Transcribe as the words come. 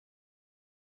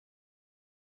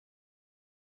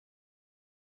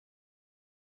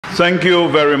Thank you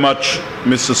very much,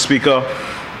 Mr. Speaker.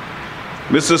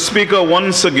 Mr. Speaker,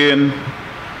 once again,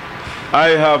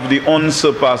 I have the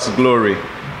unsurpassed glory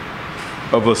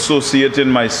of associating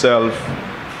myself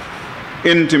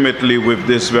intimately with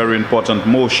this very important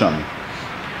motion.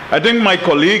 I think my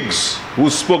colleagues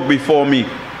who spoke before me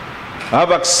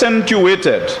have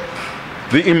accentuated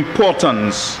the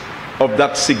importance of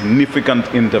that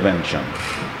significant intervention.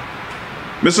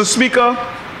 Mr. Speaker,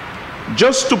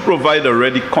 just to provide a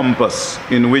ready compass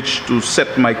in which to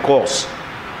set my course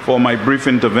for my brief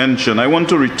intervention, I want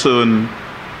to return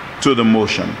to the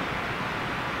motion.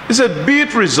 It said, be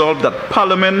it resolved that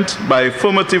Parliament, by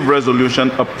affirmative resolution,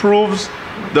 approves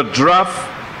the draft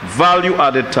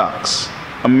value-added tax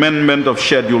amendment of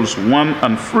Schedules 1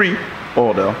 and 3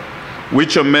 order,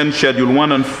 which amends Schedule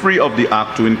 1 and 3 of the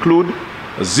Act to include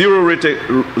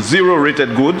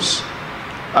zero-rated goods,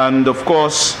 and of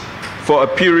course, for a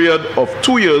period of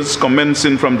 2 years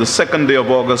commencing from the 2nd day of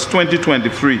August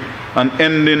 2023 and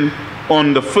ending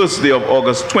on the 1st day of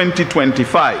August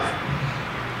 2025,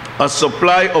 a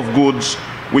supply of goods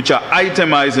which are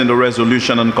itemized in the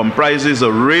resolution and comprises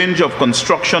a range of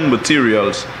construction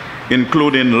materials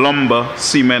including lumber,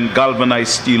 cement, galvanized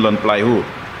steel, and plywood.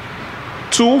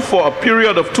 2, for a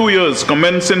period of 2 years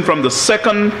commencing from the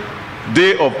 2nd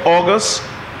day of August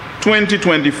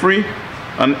 2023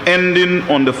 and ending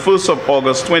on the 1st of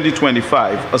August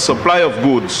 2025, a supply of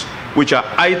goods which are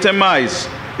itemized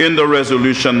in the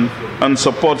resolution and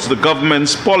supports the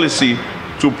government's policy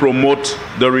to promote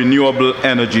the renewable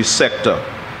energy sector.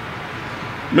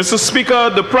 Mr. Speaker,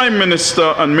 the Prime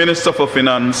Minister and Minister for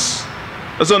Finance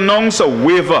has announced a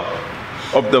waiver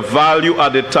of the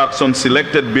value-added tax on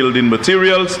selected building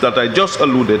materials that I just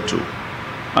alluded to,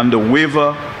 and the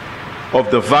waiver of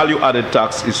the value-added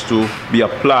tax is to be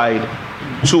applied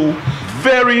to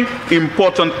very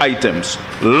important items: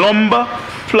 lumber,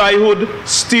 plywood,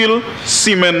 steel,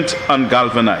 cement, and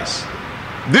galvanized.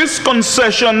 These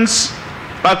concessions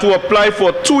are to apply for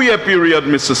a 2-year period,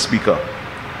 Mr. Speaker.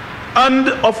 And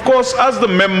of course, as the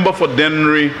member for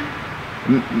Dennery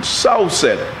South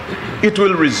said, it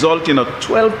will result in a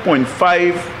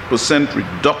 12.5%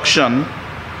 reduction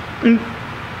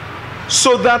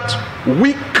so that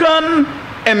we can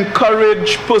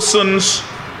encourage persons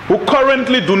who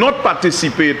currently do not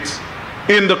participate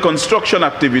in the construction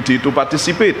activity to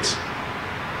participate.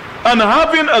 And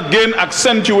having again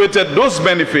accentuated those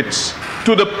benefits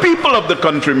to the people of the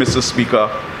country, Mr. Speaker,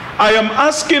 I am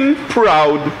asking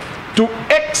proud to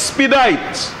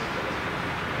expedite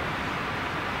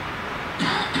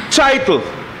title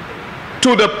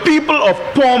to the people of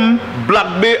Pom,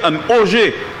 Black Bay, and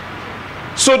Auger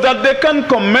so that they can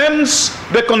commence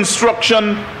the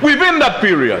construction within that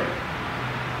period,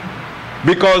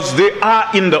 because they are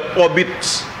in the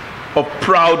orbit of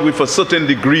proud with a certain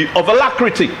degree of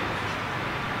alacrity.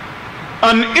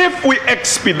 And if we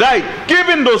expedite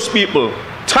giving those people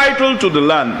title to the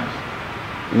land,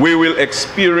 we will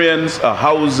experience a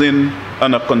housing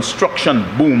and a construction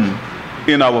boom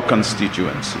in our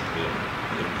constituency.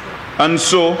 And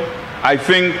so I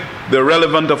think the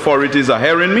relevant authorities are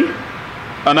hearing me,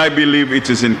 and I believe it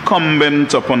is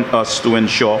incumbent upon us to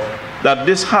ensure that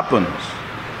this happens.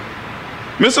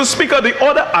 Mr. Speaker, the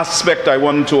other aspect I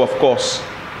want to, of course,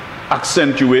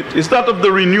 accentuate is that of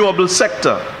the renewable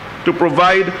sector, to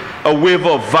provide a waiver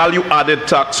of value-added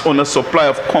tax on a supply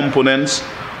of components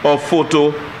of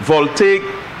photovoltaic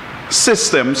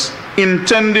systems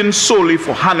intended solely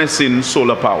for harnessing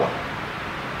solar power.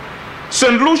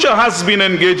 St. Lucia has been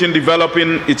engaged in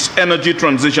developing its energy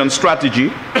transition strategy,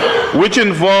 which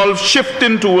involves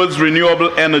shifting towards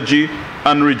renewable energy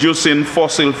and reducing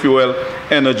fossil fuel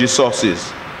energy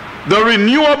sources. The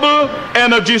renewable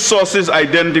energy sources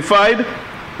identified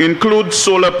include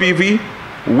solar PV,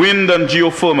 wind, and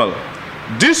geothermal.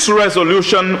 This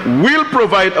resolution will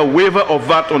provide a waiver of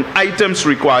VAT on items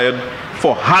required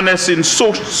for harnessing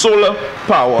solar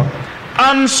power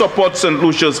and support St.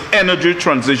 Lucia's energy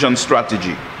transition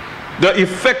strategy. The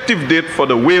effective date for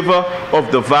the waiver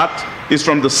of the VAT is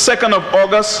from the 2nd of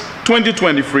August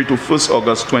 2023 to 1st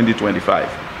August 2025.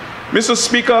 Mr.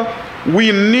 Speaker,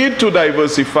 we need to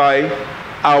diversify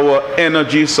our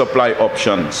energy supply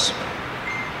options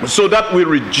so that we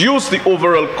reduce the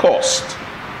overall cost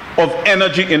of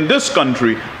energy in this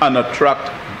country and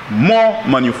attract more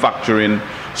manufacturing,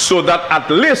 so that at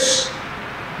least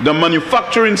the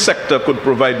manufacturing sector could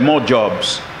provide more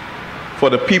jobs for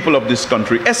the people of this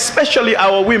country, especially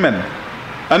our women.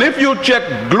 And if you check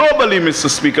globally, Mr.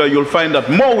 Speaker, you'll find that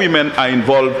more women are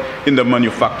involved in the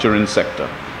manufacturing sector.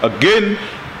 Again,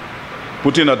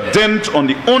 putting a dent on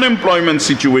the unemployment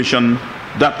situation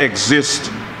that exists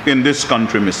in this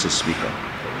country, Mr. Speaker.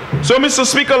 So, Mr.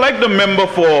 Speaker, like the member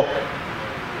for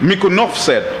Mikunov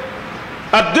said,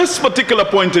 at this particular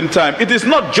point in time, it is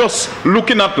not just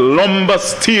looking at lumber,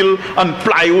 steel, and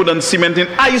plywood and cement in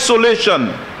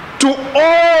isolation to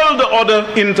all the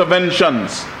other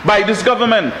interventions by this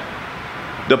government.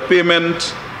 The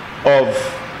payment of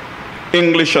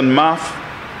English and math,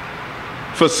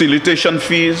 facilitation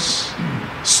fees,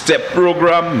 STEP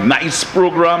program, NICE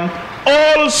program,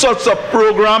 all sorts of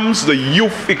programs, the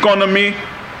youth economy,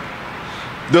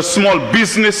 the small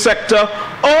business sector,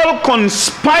 all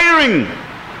conspiring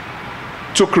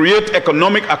to create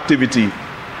economic activity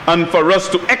and for us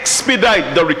to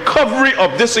expedite the recovery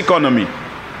of this economy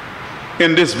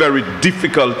in this very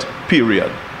difficult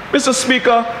period. Mr.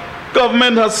 Speaker,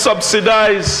 government has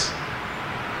subsidized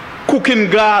cooking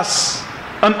gas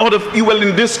and other fuel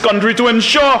in this country to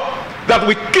ensure that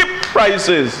we keep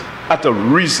prices at a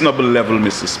reasonable level,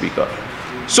 Mr. Speaker.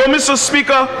 So, Mr.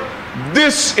 Speaker,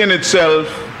 this in itself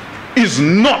is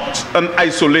not an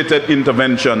isolated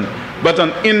intervention, but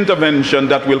an intervention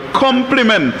that will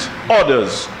complement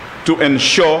others to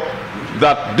ensure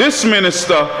that this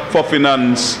Minister for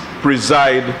Finance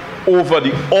preside over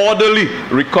the orderly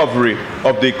recovery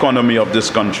of the economy of this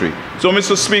country. So,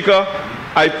 Mr. Speaker,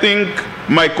 I think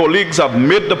my colleagues have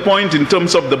made the point in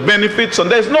terms of the benefits, and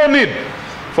there's no need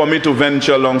for me to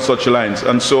venture along such lines.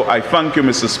 And so I thank you,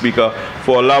 Mr. Speaker,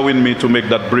 for allowing me to make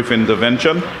that brief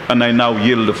intervention, and I now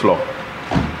yield the floor.